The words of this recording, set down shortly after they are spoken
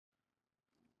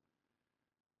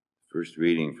First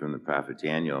reading from the prophet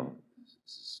Daniel, it's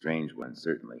a strange one,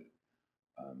 certainly,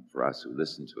 for us who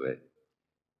listen to it.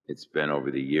 It's been over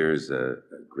the years a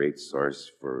great source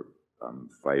for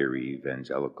fiery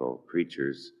evangelical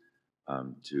preachers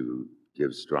to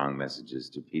give strong messages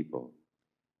to people.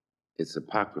 It's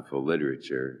apocryphal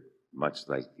literature, much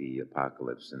like the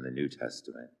Apocalypse in the New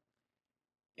Testament.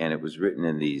 And it was written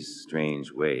in these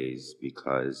strange ways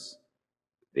because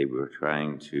they were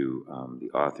trying to,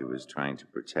 the author was trying to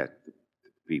protect the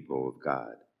people of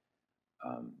God.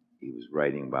 He was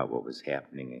writing about what was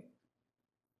happening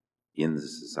in the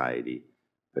society,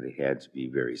 but it had to be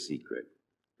very secret,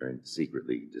 or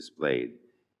secretly displayed.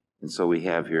 And so we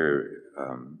have here,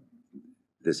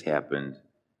 this happened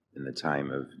in the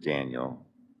time of Daniel,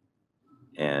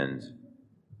 and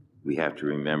we have to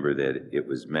remember that it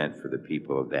was meant for the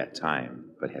people of that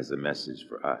time, but has a message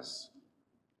for us.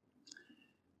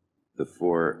 The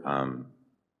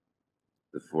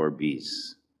four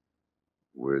beasts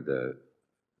were the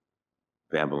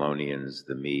Babylonians,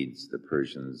 the Medes, the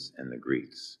Persians, and the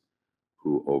Greeks,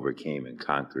 who overcame and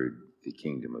conquered the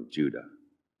kingdom of Judah.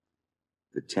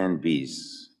 The 10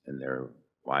 beasts and their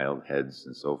wild heads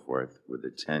and so forth were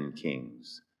the 10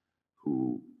 kings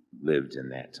who lived in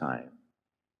that time.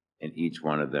 And each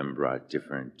one of them brought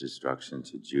different destruction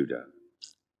to Judah.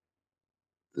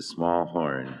 The small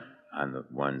horn on the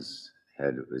one's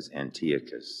head was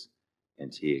Antiochus.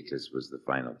 Antiochus was the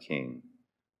final king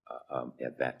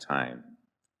at that time.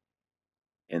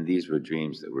 And these were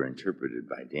dreams that were interpreted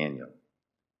by Daniel.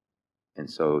 And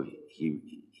so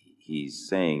he's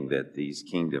saying that these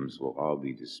kingdoms will all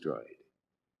be destroyed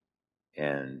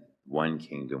and one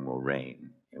kingdom will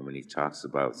reign. And when he talks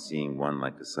about seeing one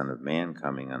like the Son of Man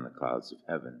coming on the clouds of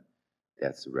heaven,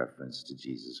 that's a reference to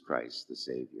Jesus Christ, the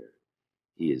Savior.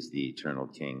 He is the eternal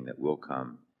King that will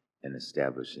come and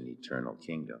establish an eternal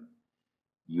kingdom.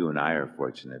 You and I are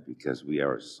fortunate because we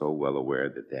are so well aware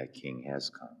that that King has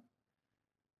come.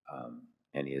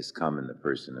 And he has come in the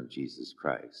person of Jesus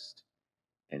Christ.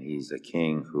 And he's a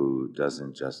king who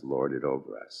doesn't just lord it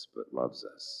over us, but loves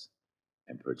us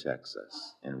and protects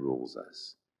us and rules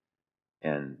us.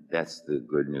 And that's the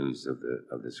good news of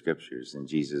the scriptures. And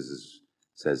Jesus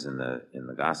says in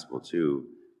the gospel too,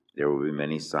 there will be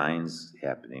many signs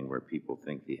happening where people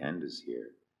think the end is here.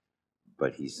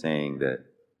 But he's saying that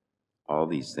all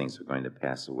these things are going to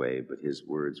pass away, but his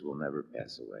words will never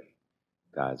pass away.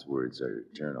 God's words are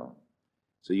eternal.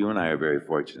 So you and I are very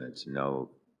fortunate to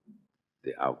know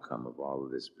the outcome of all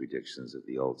of this predictions of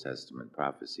the Old Testament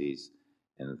prophecies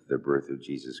and the birth of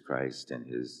Jesus Christ and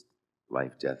his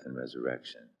life, death, and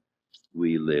resurrection.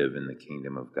 We live in the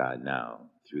kingdom of God now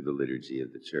through the liturgy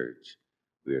of the church.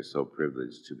 We are so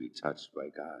privileged to be touched by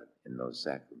God in those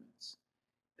sacraments,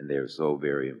 and they are so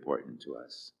very important to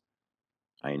us.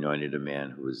 I anointed a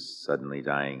man who was suddenly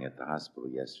dying at the hospital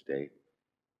yesterday,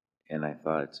 and I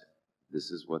thought, this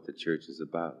is what the church is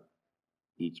about.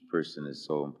 Each person is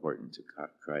so important to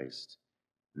Christ.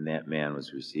 And that man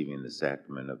was receiving the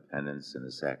sacrament of penance and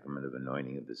the sacrament of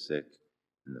anointing of the sick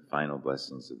and the final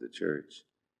blessings of the church.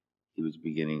 He was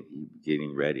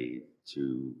getting ready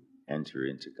to enter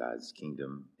into God's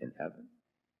kingdom in heaven.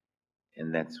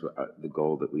 And that's the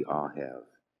goal that we all have.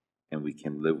 And we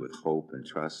can live with hope and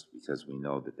trust because we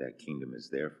know that that kingdom is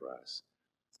there for us.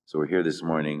 So we're here this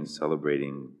morning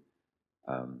celebrating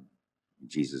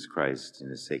Jesus Christ in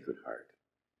his Sacred Heart.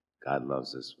 God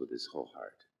loves us with his whole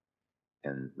heart.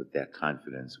 And with that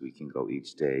confidence, we can go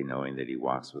each day knowing that he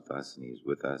walks with us and he is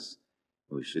with us.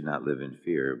 And we should not live in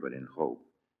fear, but in hope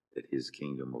that his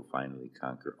kingdom will finally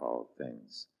conquer all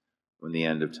things. When the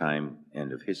end of time,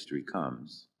 end of history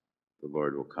comes, the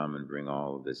Lord will come and bring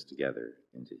all of this together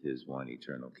into his one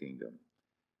eternal kingdom.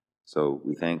 So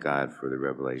we thank God for the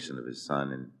revelation of his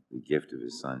Son and the gift of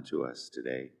his Son to us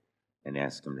today, and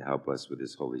ask him to help us with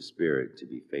his Holy Spirit to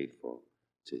be faithful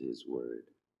to his word.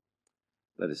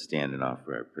 Let us stand and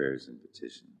offer our prayers and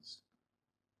petitions.